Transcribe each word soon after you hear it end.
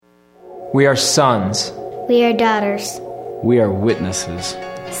We are sons. We are daughters. We are witnesses.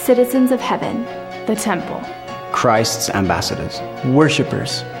 Citizens of heaven, the temple. Christ's ambassadors.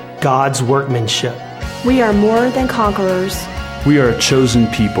 Worshippers. God's workmanship. We are more than conquerors. We are a chosen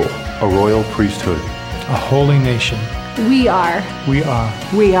people, a royal priesthood, a holy nation. We are. We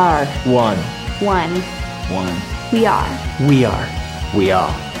are. We are. One. One. One. We are. We are. We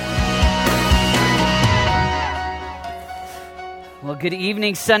are. Well, good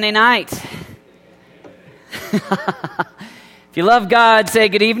evening, Sunday night. If you love God, say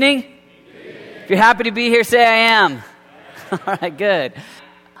good evening. If you're happy to be here, say I am. All right, good.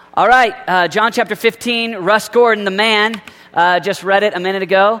 All right, John chapter 15, Russ Gordon, the man, just read it a minute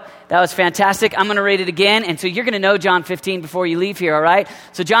ago. That was fantastic. I'm going to read it again, and so you're going to know John 15 before you leave here, all right?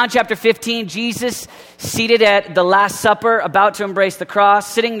 So John chapter 15, Jesus seated at the Last Supper, about to embrace the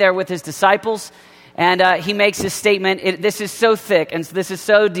cross, sitting there with his disciples, and he makes his statement. This is so thick, and this is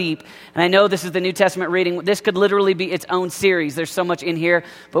so deep, and I know this is the New Testament reading. This could literally be its own series. There's so much in here,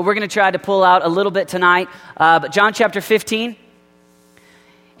 but we're going to try to pull out a little bit tonight. But John chapter 15,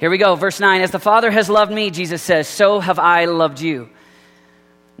 here we go, verse 9. As the Father has loved me, Jesus says, so have I loved you.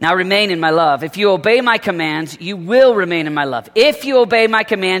 Now remain in my love. If you obey my commands, you will remain in my love. If you obey my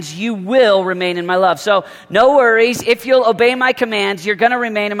commands, you will remain in my love. So no worries. If you'll obey my commands, you're going to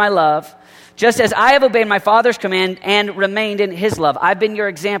remain in my love. Just as I have obeyed my Father's command and remained in his love. I've been your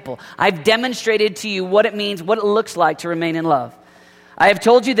example. I've demonstrated to you what it means, what it looks like to remain in love. I have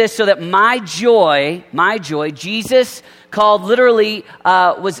told you this so that my joy, Jesus called literally,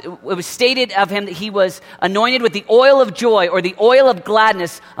 it was stated of him that he was anointed with the oil of joy or the oil of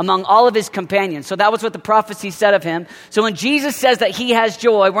gladness among all of his companions. So that was what the prophecy said of him. So when Jesus says that he has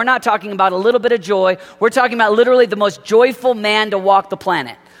joy, we're not talking about a little bit of joy. We're talking about literally the most joyful man to walk the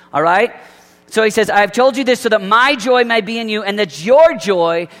planet. All right? So he says, I have told you this so that my joy may be in you and that your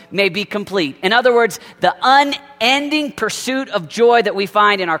joy may be complete. In other words, the unending pursuit of joy that we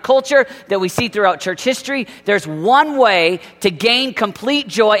find in our culture, that we see throughout church history, there's one way to gain complete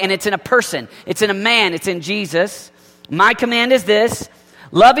joy, and it's in a person. It's in a man. It's in Jesus. My command is this: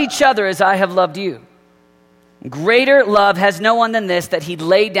 love each other as I have loved you. Greater love has no one than this, that he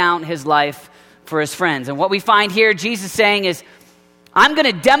laid down his life for his friends. And what we find here, Jesus saying is, I'm going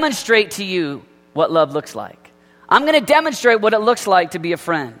to demonstrate to you what love looks like. I'm going to demonstrate what it looks like to be a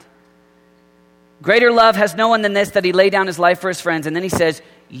friend. Greater love has no one than this, that he laid down his life for his friends. And then he says,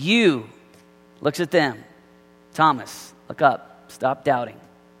 you, looks at them. Thomas, look up, stop doubting.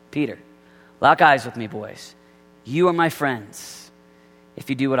 Peter, lock eyes with me, boys. You are my friends if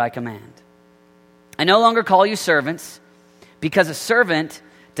you do what I command. I no longer call you servants, because a servant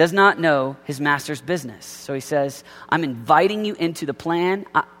does not know his master's business. So he says, I'm inviting you into the plan.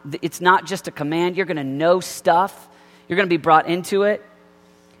 It's not just a command. You're going to know stuff. You're going to be brought into it.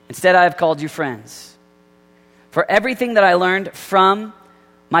 Instead, I have called you friends. For everything that I learned from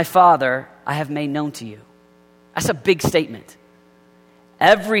my Father, I have made known to you. That's a big statement.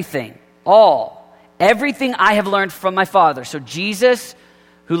 Everything I have learned from my Father. So Jesus,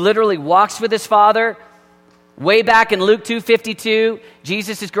 who literally walks with his Father, way back in Luke 2:52,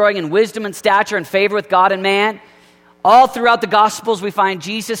 Jesus is growing in wisdom and stature and favor with God and man. All throughout the Gospels, we find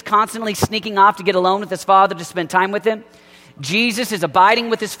Jesus constantly sneaking off to get alone with his Father to spend time with him. Jesus is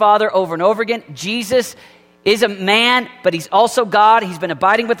abiding with his Father over and over again. Jesus is a man, but he's also God. He's been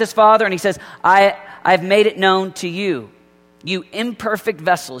abiding with his Father, and he says, I've made it known to you, you imperfect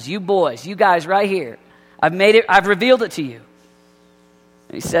vessels, you boys, you guys right here. I've revealed it to you.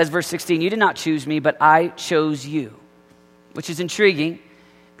 He says, verse 16, you did not choose me, but I chose you, which is intriguing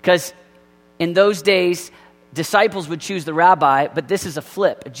because in those days, disciples would choose the rabbi, but this is a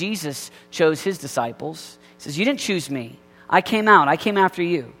flip. Jesus chose his disciples. He says, you didn't choose me. I came after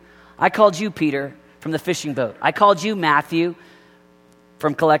you. I called you, Peter, from the fishing boat. I called you, Matthew,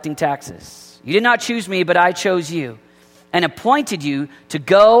 from collecting taxes. You did not choose me, but I chose you and appointed you to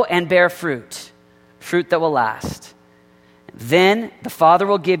go and bear fruit that will last. Then the Father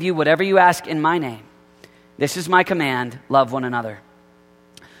will give you whatever you ask in my name. This is my command, love one another.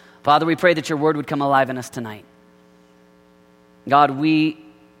 Father, we pray that your word would come alive in us tonight. God, we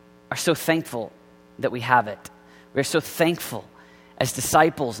are so thankful that we have it. We're so thankful as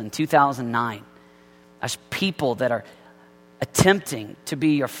disciples in 2009, as people that are attempting to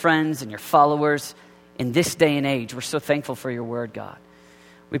be your friends and your followers in this day and age. We're so thankful for your word, God.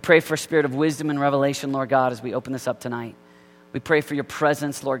 We pray for a spirit of wisdom and revelation, Lord God, as we open this up tonight. We pray for your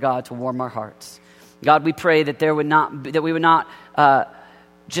presence, Lord God, to warm our hearts. God, we pray that we would not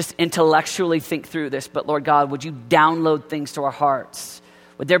just intellectually think through this, but Lord God, would you download things to our hearts?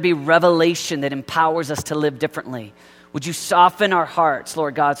 Would there be revelation that empowers us to live differently? Would you soften our hearts,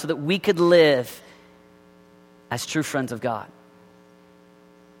 Lord God, so that we could live as true friends of God?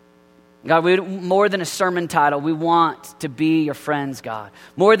 God, more than a sermon title, we want to be your friends, God.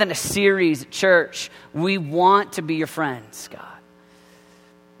 More than a series at church, we want to be your friends, God.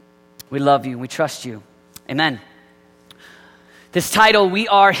 We love you. We trust you. Amen. This title, We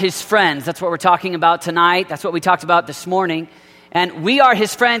Are His Friends, that's what we're talking about tonight. That's what we talked about this morning. And we are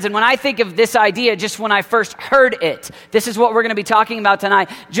his friends. And when I think of this idea, just when I first heard it, this is what we're going to be talking about tonight.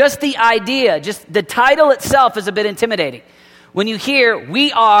 Just the idea, just the title itself is a bit intimidating. When you hear,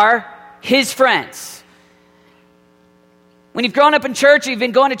 we are his friends. When you've grown up in church, you've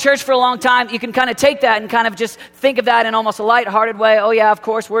been going to church for a long time, you can kind of take that and kind of just think of that in almost a lighthearted way. Oh yeah, of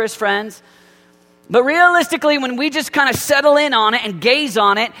course, we're his friends. But realistically, when we just kind of settle in on it and gaze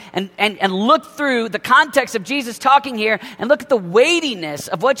on it and look through the context of Jesus talking here and look at the weightiness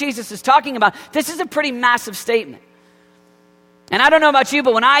of what Jesus is talking about, this is a pretty massive statement. And I don't know about you,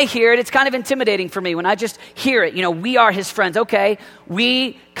 but when I hear it, it's kind of intimidating for me. When I just hear it, we are his friends. Okay,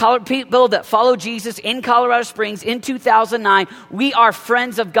 we, people that follow Jesus in Colorado Springs in 2009, we are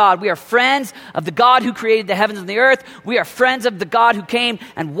friends of God. We are friends of the God who created the heavens and the earth. We are friends of the God who came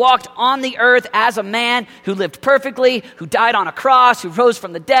and walked on the earth as a man, who lived perfectly, who died on a cross, who rose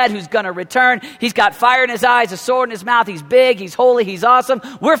from the dead, who's going to return. He's got fire in his eyes, a sword in his mouth. He's big, he's holy, he's awesome.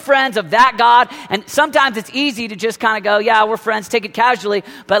 We're friends of that God. And sometimes it's easy to just kind of go, yeah, we're friends, take it casually.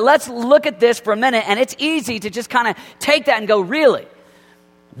 But let's look at this for a minute. And it's easy to just kind of take that and go, really?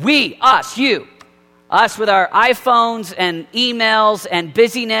 We, us, you, us with our iPhones and emails and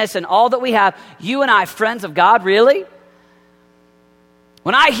busyness and all that we have, you and I, friends of God, really?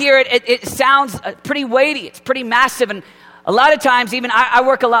 When I hear it, it sounds pretty weighty. It's pretty massive. And a lot of times, even I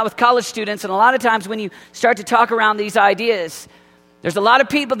work a lot with college students, and a lot of times when you start to talk around these ideas, there's a lot of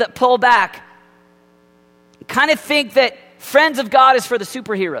people that pull back, kind of think that friends of God is for the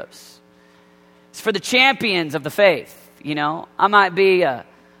superheroes. It's for the champions of the faith. I might be a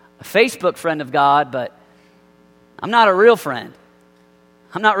Facebook friend of God, but I'm not a real friend.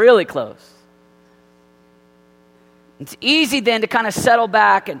 I'm not really close. It's easy then to kind of settle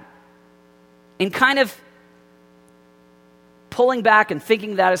back and kind of pulling back and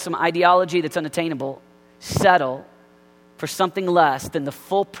thinking that is some ideology that's unattainable, settle for something less than the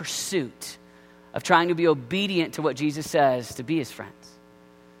full pursuit of trying to be obedient to what Jesus says, to be his friends,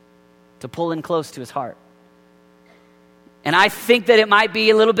 to pull in close to his heart. And I think that it might be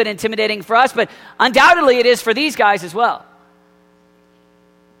a little bit intimidating for us, but undoubtedly it is for these guys as well.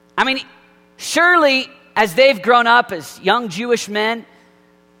 I mean, surely as they've grown up as young Jewish men,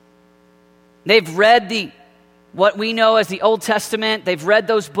 they've read what we know as the Old Testament, they've read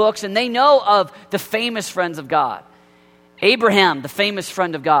those books, and they know of the famous friends of God. Abraham, the famous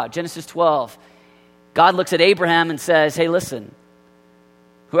friend of God, Genesis 12. God looks at Abraham and says, hey, listen,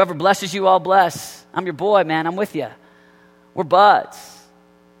 whoever blesses you, I'll bless. I'm your boy, man, I'm with you. We're buds.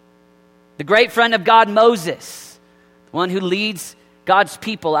 The great friend of God, Moses, the one who leads God's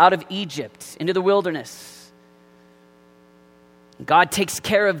people out of Egypt into the wilderness. God takes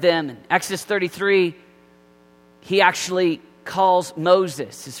care of them. In Exodus 33, he actually calls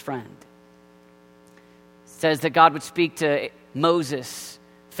Moses his friend. It says that God would speak to Moses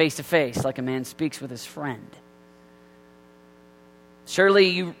face to face like a man speaks with his friend.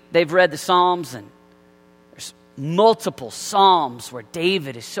 Surely they've read the Psalms, and multiple Psalms where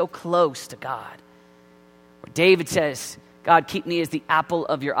David is so close to God. Where David says, God, keep me as the apple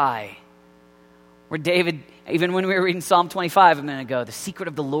of your eye. Where David, even when we were reading Psalm 25 a minute ago, the secret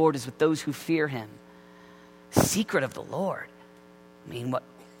of the Lord is with those who fear him. Secret of the Lord. I mean, what?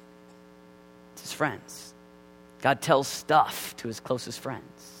 It's his friends. God tells stuff to his closest friends.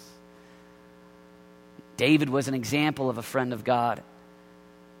 David was an example of a friend of God.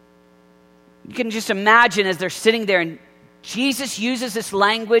 You can just imagine as they're sitting there and Jesus uses this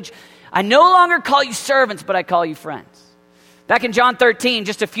language. I no longer call you servants, but I call you friends. Back in John 13,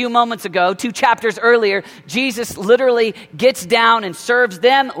 just a few moments ago, 2 chapters earlier, Jesus literally gets down and serves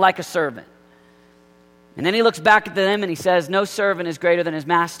them like a servant. And then he looks back at them and he says, no servant is greater than his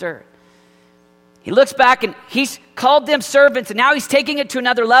master. He looks back and he's called them servants, and now he's taking it to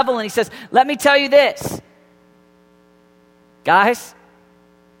another level, and he says, let me tell you this. Guys,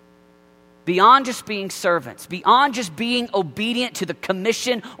 beyond just being servants, beyond just being obedient to the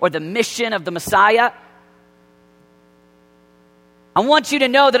commission or the mission of the Messiah, I want you to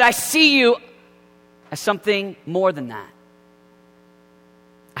know that I see you as something more than that.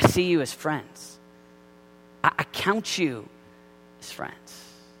 I see you as friends. I count you as friends.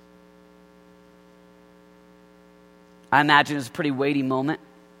 I imagine it was a pretty weighty moment.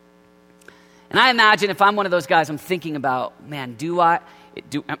 And I imagine if I'm one of those guys, I'm thinking about, man, am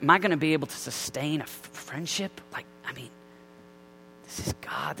I going to be able to sustain a friendship? This is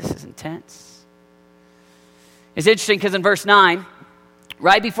God, this is intense. It's interesting because in verse 9,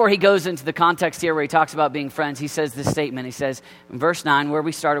 right before he goes into the context here where he talks about being friends, he says this statement. He says, in verse 9, where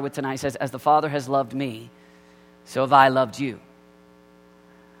we started with tonight, he says, as the Father has loved me, so have I loved you.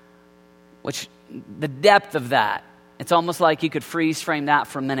 Which, the depth of that, it's almost like you could freeze frame that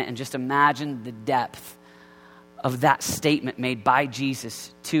for a minute and just imagine the depth of that statement made by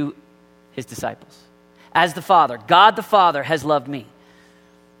Jesus to his disciples. As the Father, God the Father has loved me.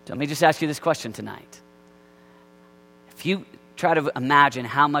 So let me just ask you this question tonight. If you try to imagine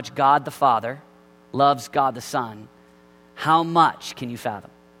how much God the Father loves God the Son, how much can you fathom?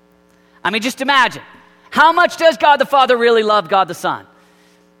 Just imagine. How much does God the Father really love God the Son?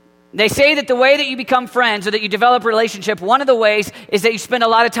 They say that the way that you become friends or that you develop a relationship, one of the ways is that you spend a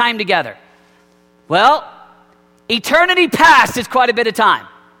lot of time together. Well, eternity past is quite a bit of time.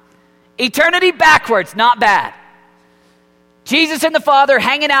 Eternity backwards, not bad. Jesus and the Father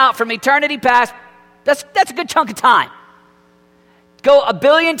hanging out from eternity past, that's a good chunk of time. Go a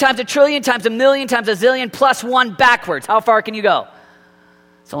billion times, a trillion times, a million times, a zillion plus one backwards. How far can you go?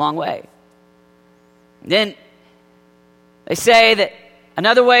 It's a long way. Then they say that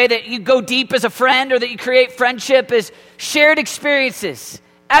another way that you go deep as a friend or that you create friendship is shared experiences,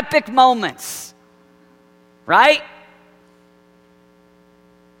 epic moments, right?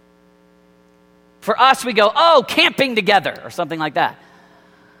 For us, we go, camping together or something like that.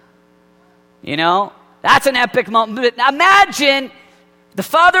 That's an epic moment. But imagine the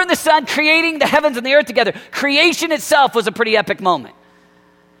Father and the Son creating the heavens and the earth together. Creation itself was a pretty epic moment.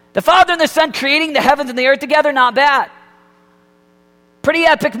 The Father and the Son creating the heavens and the earth together, not bad. Pretty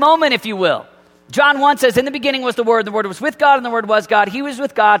epic moment, if you will. John 1 says, in the beginning was the Word was with God, and the Word was God. He was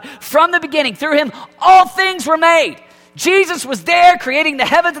with God from the beginning. Through him, all things were made. Jesus was there creating the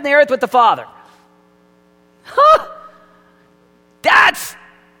heavens and the earth with the Father. That's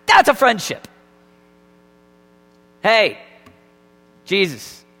a friendship. Hey,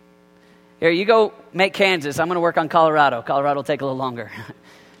 Jesus, here, you go make Kansas. I'm going to work on Colorado. Colorado will take a little longer.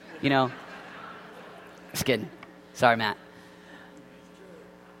 Just kidding. Sorry, Matt.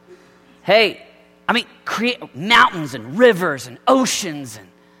 Hey, create mountains and rivers and oceans, and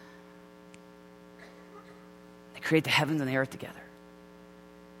they create the heavens and the earth together.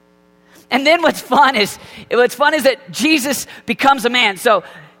 And then what's fun is that Jesus becomes a man. So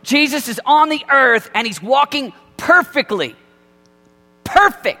Jesus is on the earth and he's walking perfect,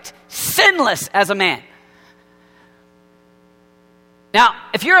 sinless as a man. Now,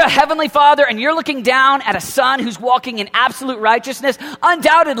 if you're a heavenly Father and you're looking down at a son who's walking in absolute righteousness,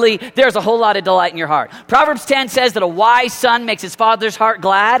 undoubtedly there's a whole lot of delight in your heart. Proverbs 10 says that a wise son makes his father's heart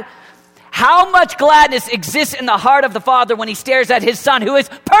glad. How much gladness exists in the heart of the Father when he stares at his son who is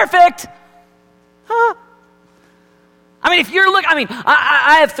perfect? If you're looking,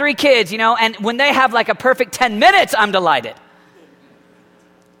 I have 3 kids, and when they have like a perfect 10 minutes, I'm delighted.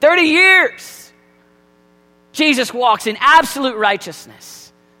 30 years. Jesus walks in absolute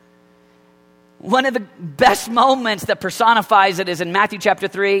righteousness. One of the best moments that personifies it is in Matthew chapter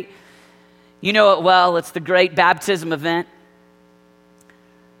 3. You know it well. It's the great baptism event.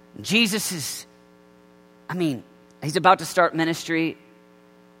 Jesus is, he's about to start ministry.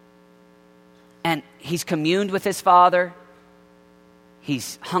 And he's communed with his Father.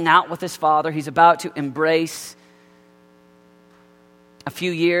 He's hung out with his Father. He's about to embrace a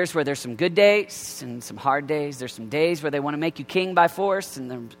few years where there's some good days and some hard days. There's some days where they want to make you king by force,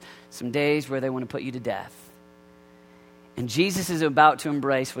 and there's some days where they want to put you to death. And Jesus is about to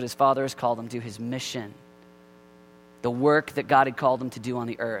embrace what his Father has called him to, his mission, the work that God had called him to do on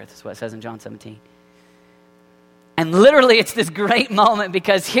the earth. That's what it says in John 17. And literally, it's this great moment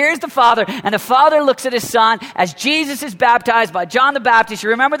because here's the Father, and the Father looks at his Son as Jesus is baptized by John the Baptist. You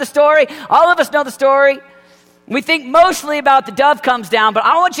remember the story? All of us know the story. We think mostly about the dove comes down, but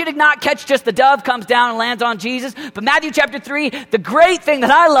I want you to not catch just the dove comes down and lands on Jesus. But Matthew chapter 3, the great thing that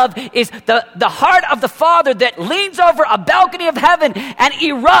I love is the heart of the Father that leans over a balcony of heaven and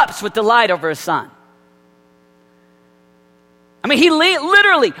erupts with delight over his Son. He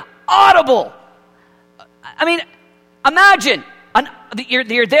literally, audible. Imagine,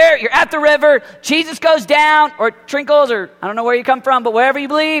 you're there, you're at the river, Jesus goes down, or trinkles, or I don't know where you come from, but wherever you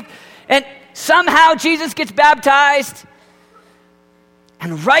believe, and somehow Jesus gets baptized,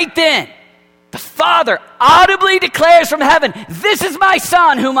 and right then, the Father audibly declares from heaven, "This is my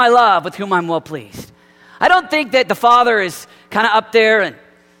Son whom I love, with whom I'm well pleased." I don't think that the Father is kind of up there, and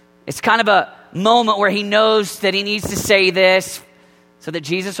it's kind of a moment where he knows that he needs to say this so that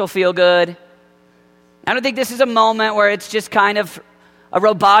Jesus will feel good. I don't think this is a moment where it's just kind of a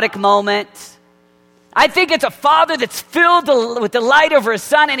robotic moment. I think it's a father that's filled with delight over his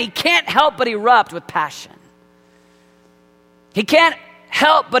son, and he can't help but erupt with passion. He can't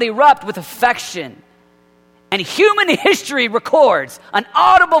help but erupt with affection. And human history records an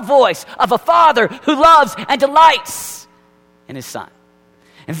audible voice of a father who loves and delights in his son.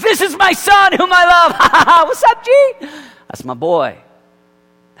 And this is my son whom I love. What's up, G? That's my boy.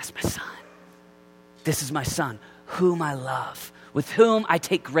 That's my son. This is my son whom I love, with whom I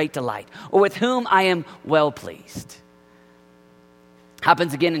take great delight, or with whom I am well pleased.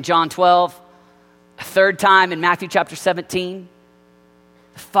 Happens again in John 12, a third time in Matthew chapter 17.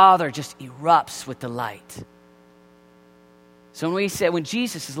 The Father just erupts with delight. So when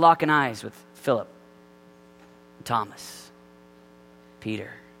Jesus is locking eyes with Philip, Thomas,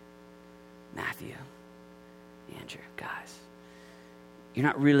 Peter, Matthew, Andrew, guys, you're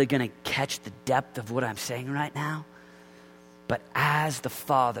not really going to catch the depth of what I'm saying right now. But as the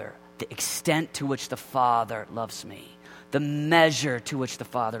Father, the extent to which the Father loves me, the measure to which the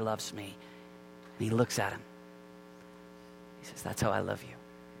Father loves me, and he looks at him. He says, that's how I love you.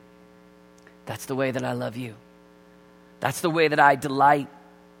 That's the way that I love you. That's the way that I delight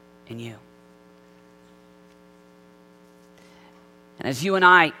in you. And as you and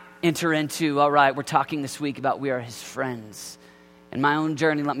I enter into, all right, we're talking this week about we are his friends. In my own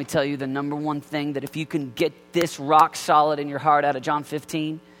journey, let me tell you the number one thing that if you can get this rock solid in your heart out of John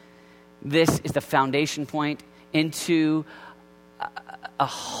 15, this is the foundation point into a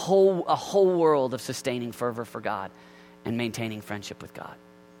whole world of sustaining fervor for God and maintaining friendship with God.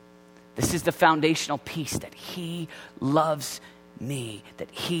 This is the foundational piece that he loves me, that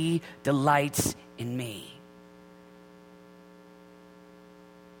he delights in me.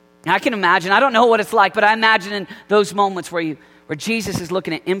 Now, I can imagine, I don't know what it's like, but I imagine in those moments where Jesus is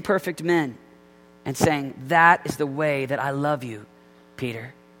looking at imperfect men and saying, that is the way that I love you,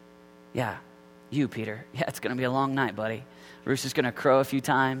 Peter. Yeah, you, Peter. Yeah, it's going to be a long night, buddy. Rooster's is going to crow a few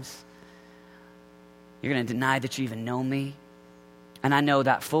times. You're going to deny that you even know me. And I know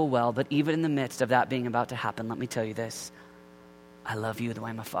that full well, but even in the midst of that being about to happen, let me tell you this. I love you the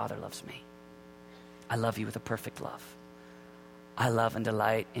way my Father loves me. I love you with a perfect love. I love and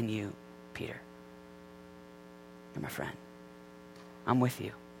delight in you, Peter. You're my friend. I'm with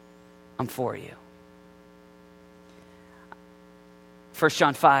you. I'm for you. 1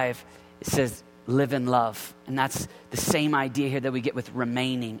 John 5, it says, live in love. And that's the same idea here that we get with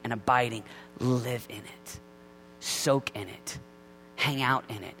remaining and abiding. Live in it. Soak in it. Hang out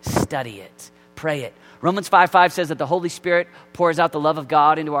in it. Study it. Pray it. Romans 5:5 says that the Holy Spirit pours out the love of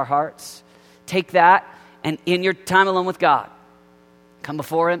God into our hearts. Take that, and in your time alone with God, come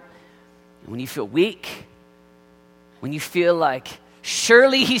before him. And when you feel weak, when you feel like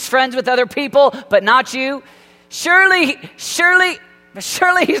surely he's friends with other people, but not you, surely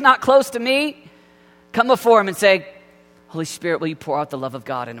he's not close to me, come before him and say, Holy Spirit, will you pour out the love of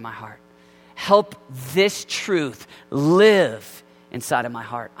God into my heart? Help this truth live inside of my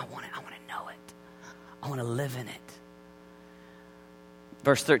heart. I want to know it. I want to live in it.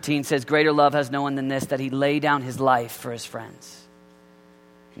 Verse 13 says, greater love has no one than this, that he lay down his life for his friends.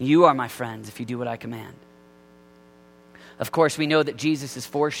 You are my friends if you do what I command. Of course, we know that Jesus is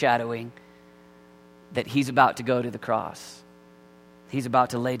foreshadowing that he's about to go to the cross. He's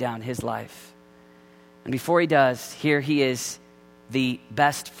about to lay down his life. And before he does, here he is, the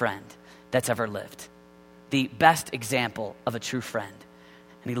best friend that's ever lived. The best example of a true friend.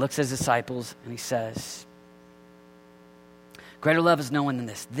 And he looks at his disciples and he says, greater love is no one than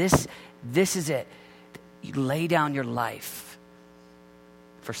this. This is it. You lay down your life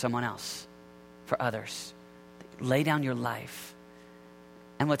for someone else, for others. Lay down your life.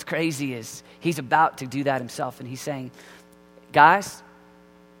 And what's crazy is he's about to do that himself. And he's saying, guys,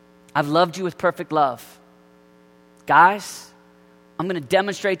 I've loved you with perfect love. Guys, I'm going to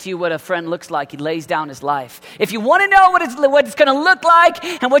demonstrate to you what a friend looks like. He lays down his life. If you want to know what it's going to look like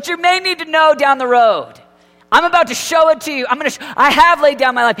and what you may need to know down the road, I'm about to show it to you. I have laid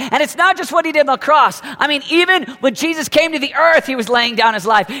down my life. And it's not just what he did on the cross. I mean, even when Jesus came to the earth, he was laying down his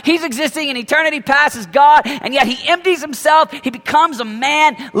life. He's existing in eternity past as God, and yet he empties himself. He becomes a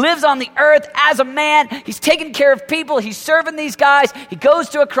man, lives on the earth as a man. He's taking care of people. He's serving these guys. He goes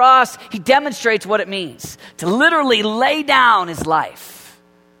to a cross. He demonstrates what it means to literally lay down his life.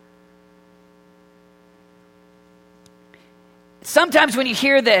 Sometimes when you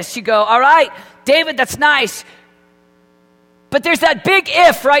hear this, you go, all right, David, that's nice. But there's that big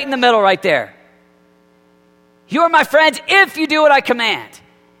if right in the middle right there. You are my friends if you do what I command.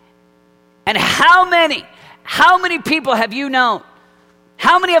 And how many people have you known?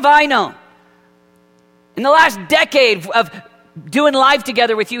 How many have I known In the last decade of doing life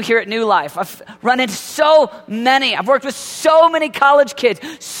together with you here at New Life, I've run into so many. I've worked with so many college kids,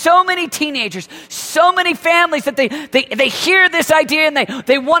 so many teenagers, so many families that they hear this idea and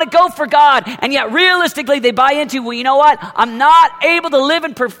they want to go for God, and yet realistically they buy into, well, you know what? I'm not able to live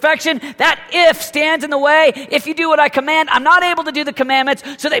in perfection. That if stands in the way. If you do what I command, I'm not able to do the commandments.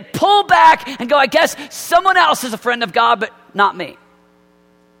 So they pull back and go, I guess someone else is a friend of God, but not me.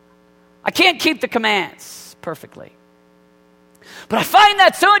 I can't keep the commands perfectly. But I find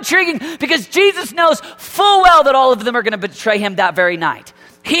that so intriguing because Jesus knows full well that all of them are going to betray him that very night.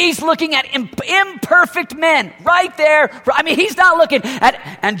 He's looking at imperfect men right there. I mean, he's not looking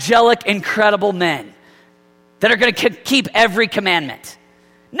at angelic, incredible men that are going to keep every commandment.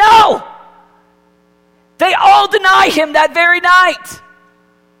 No! They all deny him that very night.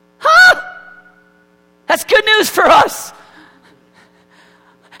 Huh? That's good news for us.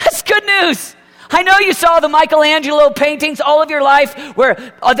 That's good news. I know you saw the Michelangelo paintings all of your life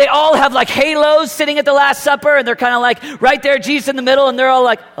where they all have like halos sitting at the Last Supper, and they're kind of like right there, Jesus in the middle, and they're all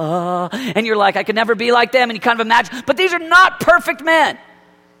like, and you're like, I could never be like them, and you kind of imagine. But these are not perfect men.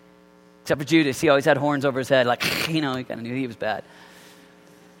 Except for Judas. He always had horns over his head, like, he kind of knew he was bad.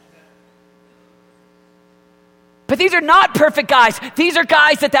 But these are not perfect guys. These are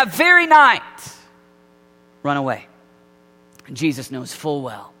guys that very night run away. And Jesus knows full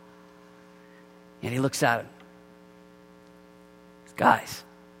well. And he looks at him. Guys,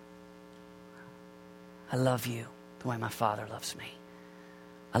 I love you the way my Father loves me.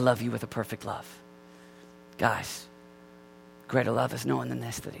 I love you with a perfect love. Guys, greater love is no one than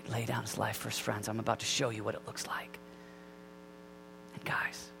this, that he laid down his life for his friends. I'm about to show you what it looks like. And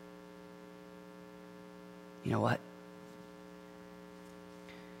guys, you know what?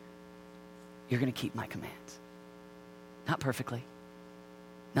 You're going to keep my commands. Not perfectly.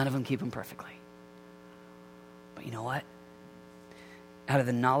 None of them keep them perfectly. But you know what? Out of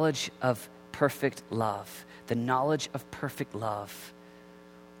the knowledge of perfect love, the knowledge of perfect love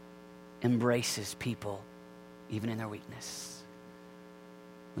embraces people even in their weakness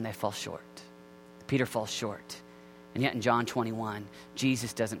when they fall short. Peter falls short. And yet in John 21,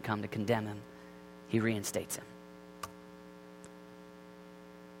 Jesus doesn't come to condemn him. He reinstates him.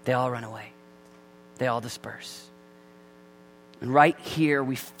 They all run away. They all disperse. And right here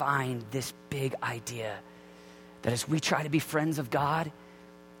we find this big idea that as we try to be friends of God,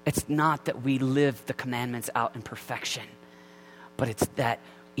 it's not that we live the commandments out in perfection, but it's that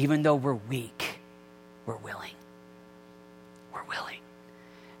even though we're weak, we're willing. We're willing.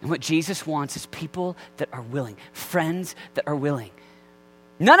 And what Jesus wants is people that are willing, friends that are willing.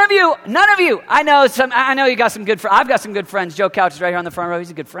 None of you, I know you got some good friends. I've got some good friends. Joe Couch is right here on the front row. He's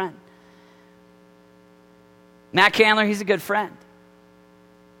a good friend. Matt Candler, he's a good friend.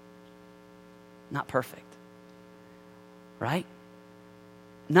 Not perfect. Right?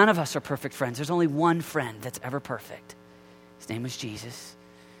 None of us are perfect friends. There's only one friend that's ever perfect. His name is Jesus.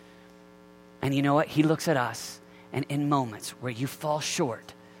 And you know what? He looks at us, and in moments where you fall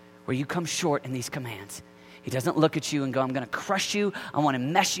short, where you come short in these commands, he doesn't look at you and go, I'm going to crush you. I want to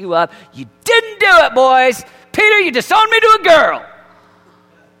mess you up. You didn't do it, boys. Peter, you disowned me to a girl.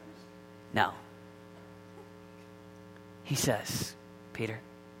 No. He says, Peter,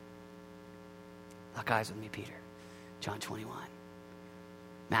 lock eyes with me, Peter. John 21.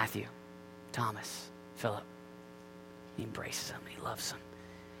 Matthew, Thomas, Philip. He embraces him. He loves him.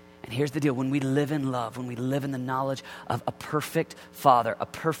 And here's the deal. When we live in love, when we live in the knowledge of a perfect Father, a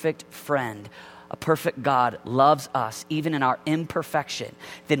perfect friend, a perfect God loves us even in our imperfection,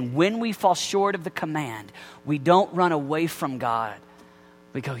 then when we fall short of the command, we don't run away from God.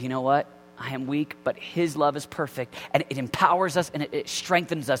 We go, you know what? I am weak, but his love is perfect, and it empowers us and it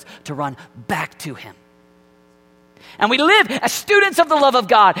strengthens us to run back to him. And we live as students of the love of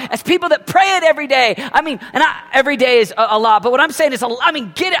God, as people that pray it every day. Every day is a lot, but what I'm saying is, a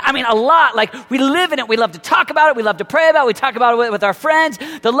lot. Like, we live in it. We love to talk about it. We love to pray about it. We talk about it with our friends.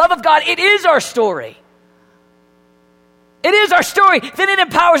 The love of God, it is our story. It is our story. Then it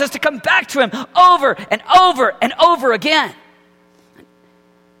empowers us to come back to him over and over and over again.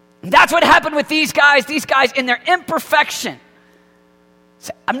 And that's what happened with these guys in their imperfection.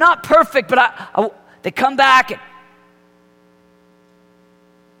 Say, I'm not perfect, but they come back and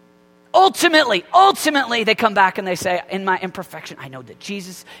ultimately they come back and they say, in my imperfection, I know that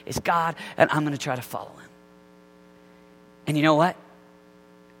Jesus is God and I'm going to try to follow him. And you know what?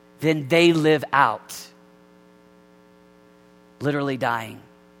 Then they live out literally dying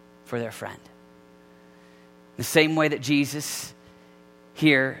for their friend. The same way that Jesus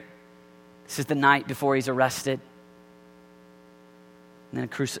here, this is the night before he's arrested. and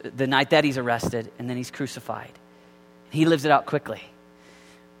then the night that he's arrested, and then he's crucified. He lives it out quickly.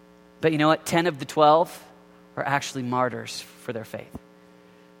 But you know what? 10 of the 12 are actually martyrs for their faith.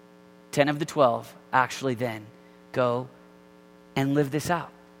 10 of the 12 actually then go and live this out.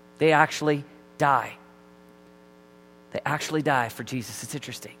 They actually die. They actually die for Jesus. It's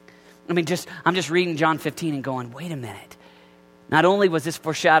interesting. I'm just reading John 15 and going, wait a minute. Not only was this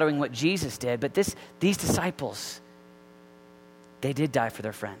foreshadowing what Jesus did, but these disciples, they did die for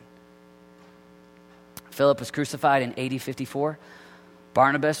their friend. Philip was crucified in AD 54.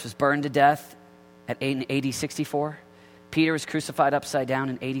 Barnabas was burned to death in AD 64. Peter was crucified upside down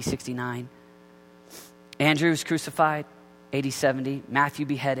in AD 69. Andrew was crucified, AD 70. Matthew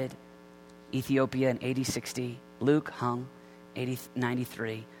beheaded, Ethiopia in AD 60. Luke hung, AD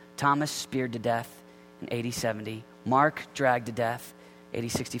 93. Thomas speared to death in AD 70. Mark dragged to death,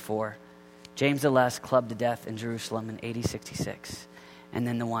 AD 64. James the Less clubbed to death in Jerusalem in AD 66. And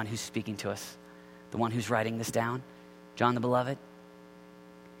then the one who's speaking to us, the one who's writing this down, John the Beloved,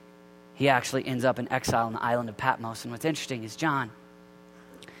 he actually ends up in exile on the island of Patmos. And what's interesting is John,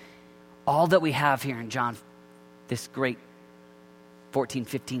 all that we have here in John, this great 14,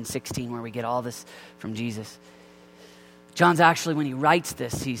 15, 16, where we get all this from Jesus, John's actually, when he writes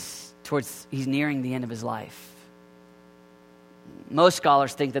this, he's nearing the end of his life. Most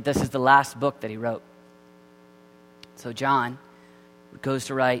scholars think that this is the last book that he wrote. So John goes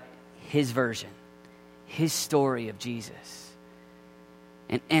to write his version, his story of Jesus.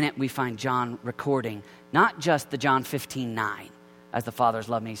 And in it we find John recording not just the John 15:9, as the Father has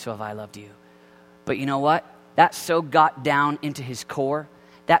loved me, so have I loved you. But you know what? That so got down into his core.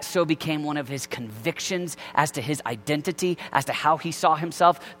 That so became one of his convictions as to his identity, as to how he saw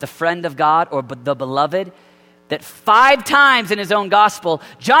himself, the friend of God or the beloved, that 5 times in his own gospel,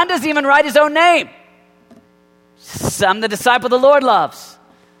 John doesn't even write his own name. I'm the disciple the Lord loves.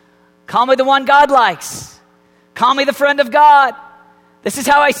 Call me the one God likes. Call me the friend of God. This is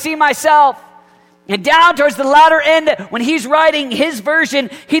how I see myself. And down towards the latter end, when he's writing his version,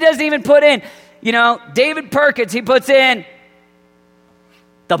 he doesn't even put in, David Perkins, he puts in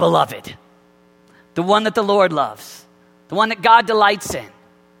the beloved, the one that the Lord loves, the one that God delights in.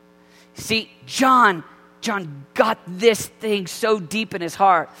 See, John got this thing so deep in his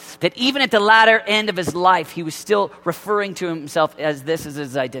heart that even at the latter end of his life, he was still referring to himself as this as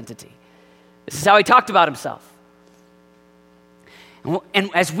his identity. This is how he talked about himself. And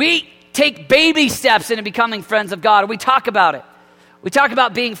as we take baby steps into becoming friends of God, we talk about it. We talk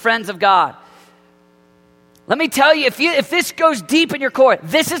about being friends of God. Let me tell you, if this goes deep in your core,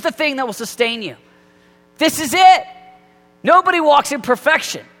 this is the thing that will sustain you. This is it. Nobody walks in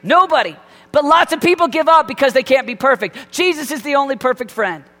perfection. Nobody. But lots of people give up because they can't be perfect. Jesus is the only perfect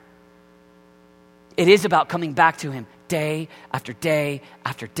friend. It is about coming back to him day after day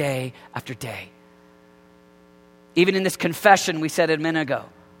after day after day. Even in this confession we said a minute ago,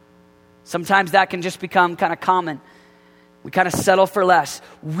 sometimes that can just become kind of common. We kind of settle for less.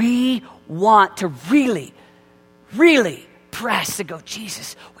 We want to really, really press to go,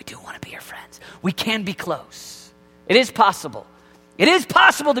 Jesus, we do want to be your friends. We can be close. It is possible. It is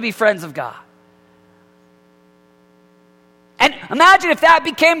possible to be friends of God. And imagine if that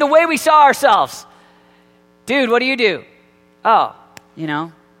became the way we saw ourselves. Dude, what do you do? Oh,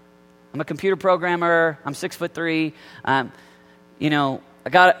 I'm a computer programmer. I'm 6'3".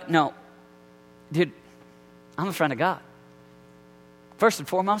 Dude, I'm a friend of God. First and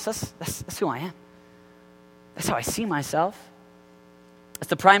foremost, that's who I am. That's how I see myself. That's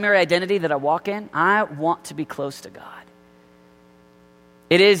the primary identity that I walk in. I want to be close to God.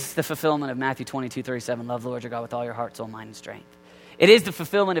 It is the fulfillment of Matthew 22:37, love the Lord your God with all your heart, soul, mind, and strength. It is the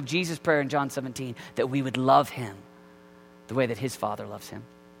fulfillment of Jesus' prayer in John 17 that we would love him the way that his Father loves him.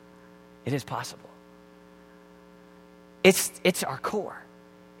 It is possible. It's our core.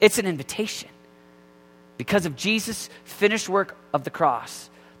 It's an invitation. Because of Jesus' finished work of the cross,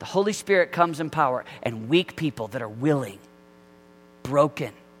 the Holy Spirit comes in power, and weak people that are willing,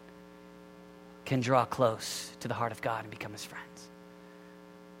 broken, can draw close to the heart of God and become his friends.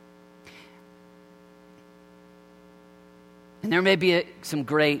 And there may be some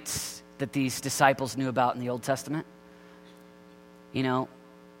greats that these disciples knew about in the Old Testament.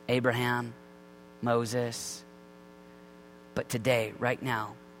 Abraham, Moses. But today, right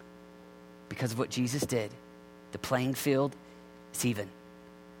now, because of what Jesus did, the playing field is even.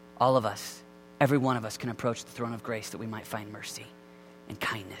 All of us, every one of us can approach the throne of grace that we might find mercy and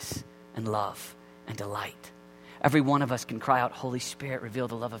kindness and love and delight. Every one of us can cry out, Holy Spirit, reveal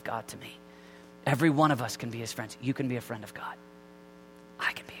the love of God to me. Every one of us can be his friends. You can be a friend of God.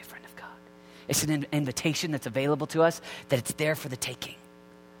 I can be a friend of God. It's an invitation that's available to us, that it's there for the taking.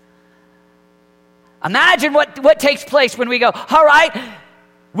 Imagine what takes place when we go, all right,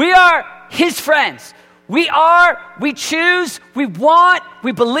 we are his friends. We choose, we want,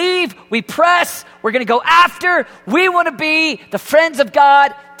 we believe, we press, we're going to go after. We want to be the friends of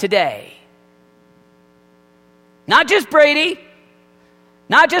God today. Not just Brady,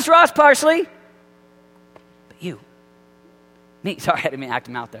 not just Ross Parsley, but you. Me. Sorry, I didn't mean to act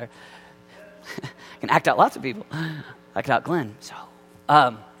him out there. I can act out lots of people. Act out Glenn. So,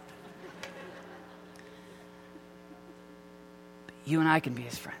 you and I can be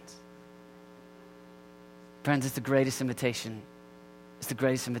his friends. Friends, it's the greatest invitation. It's the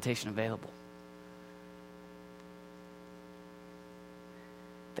greatest invitation available.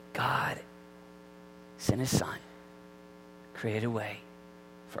 That God sent his son, created a way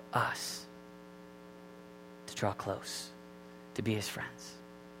for us to draw close, to be his friends.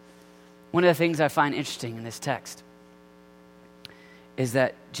 One of the things I find interesting in this text is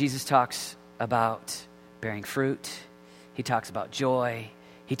that Jesus talks about bearing fruit. He talks about joy.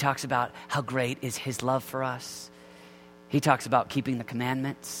 He talks about how great is his love for us. He talks about keeping the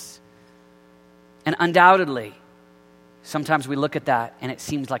commandments. And undoubtedly, sometimes we look at that and it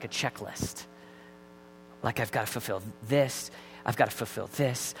seems like a checklist. Like I've got to fulfill this. I've got to fulfill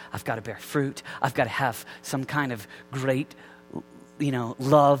this. I've got to bear fruit. I've got to have some kind of great,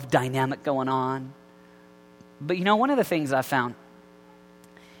 love dynamic going on. But one of the things I found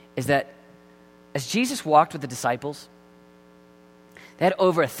is that as Jesus walked with the disciples, they had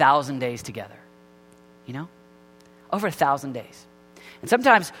over 1,000 days together, over 1,000 days. And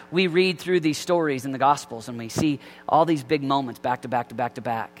sometimes we read through these stories in the Gospels and we see all these big moments back to back to back to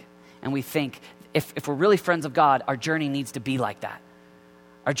back. And we think, if we're really friends of God, our journey needs to be like that.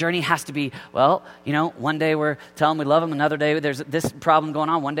 Our journey has to be, one day we're telling them we love them, another day there's this problem going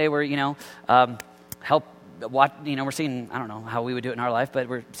on. One day we're, we're seeing, I don't know how we would do it in our life, but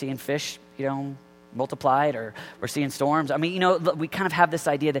we're seeing fish, multiplied, or we're seeing storms. I mean, we kind of have this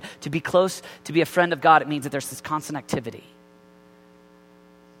idea that to be close, to be a friend of God, it means that there's this constant activity.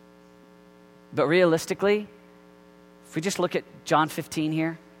 But realistically, if we just look at John 15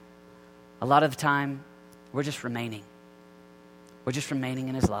 here, a lot of the time, we're just remaining. We're just remaining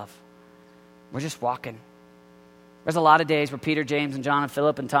in his love. We're just walking. There's a lot of days where Peter, James, and John, and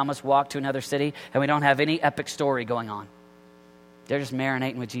Philip, and Thomas walk to another city, and we don't have any epic story going on. They're just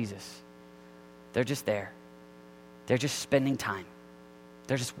marinating with Jesus. They're just there. They're just spending time.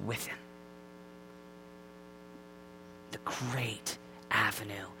 They're just with him. The great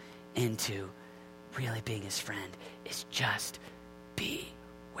avenue into really being his friend is just be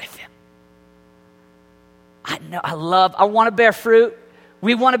with him. I want to bear fruit.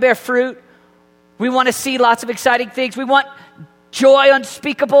 We want to bear fruit. We want to see lots of exciting things. We want joy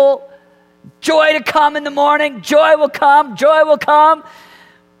unspeakable, joy to come in the morning. Joy will come. Joy will come.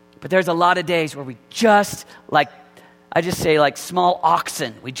 But there's a lot of days where we just, like small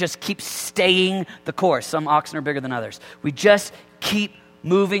oxen. We just keep staying the course. Some oxen are bigger than others. We just keep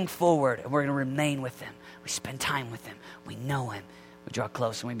moving forward, and we're going to remain with him. We spend time with him. We know him. We draw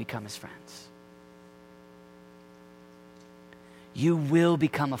close, and we become his friends. You will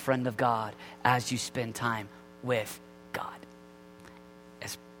become a friend of God as you spend time with God.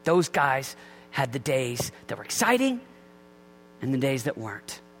 As those guys had the days that were exciting and the days that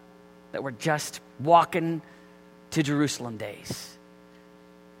weren't. That were just walking to Jerusalem days.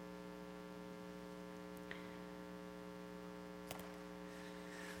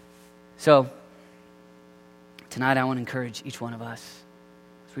 So, tonight I want to encourage each one of us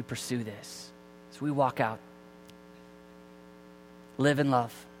as we pursue this, as we walk out. Live in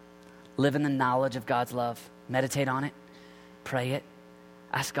love. Live in the knowledge of God's love. Meditate on it. Pray it.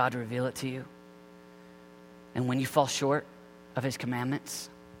 Ask God to reveal it to you. And when you fall short of his commandments,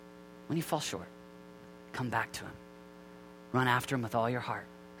 when you fall short, come back to him. Run after him with all your heart.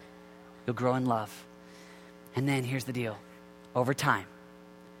 You'll grow in love. And then here's the deal. Over time.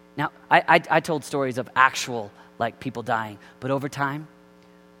 Now, I told stories of actual, people dying. But over time,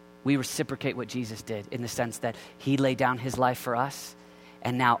 we reciprocate what Jesus did in the sense that he laid down his life for us.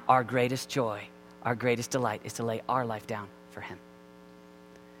 And now our greatest joy, our greatest delight is to lay our life down for him.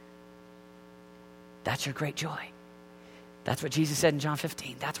 That's your great joy. That's what Jesus said in John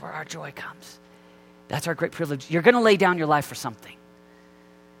 15. That's where our joy comes. That's our great privilege. You're going to lay down your life for something.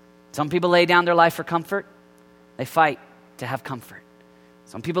 Some people lay down their life for comfort. They fight to have comfort.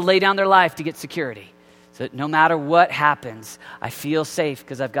 Some people lay down their life to get security. So that no matter what happens, I feel safe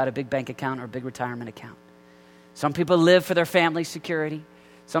because I've got a big bank account or a big retirement account. Some people live for their family's security.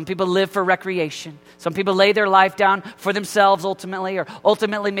 Some people live for recreation. Some people lay their life down for themselves ultimately, or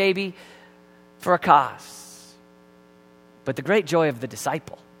ultimately maybe for a cause. But the great joy of the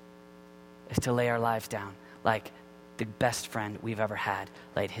disciple is to lay our lives down like the best friend we've ever had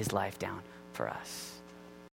laid his life down for us.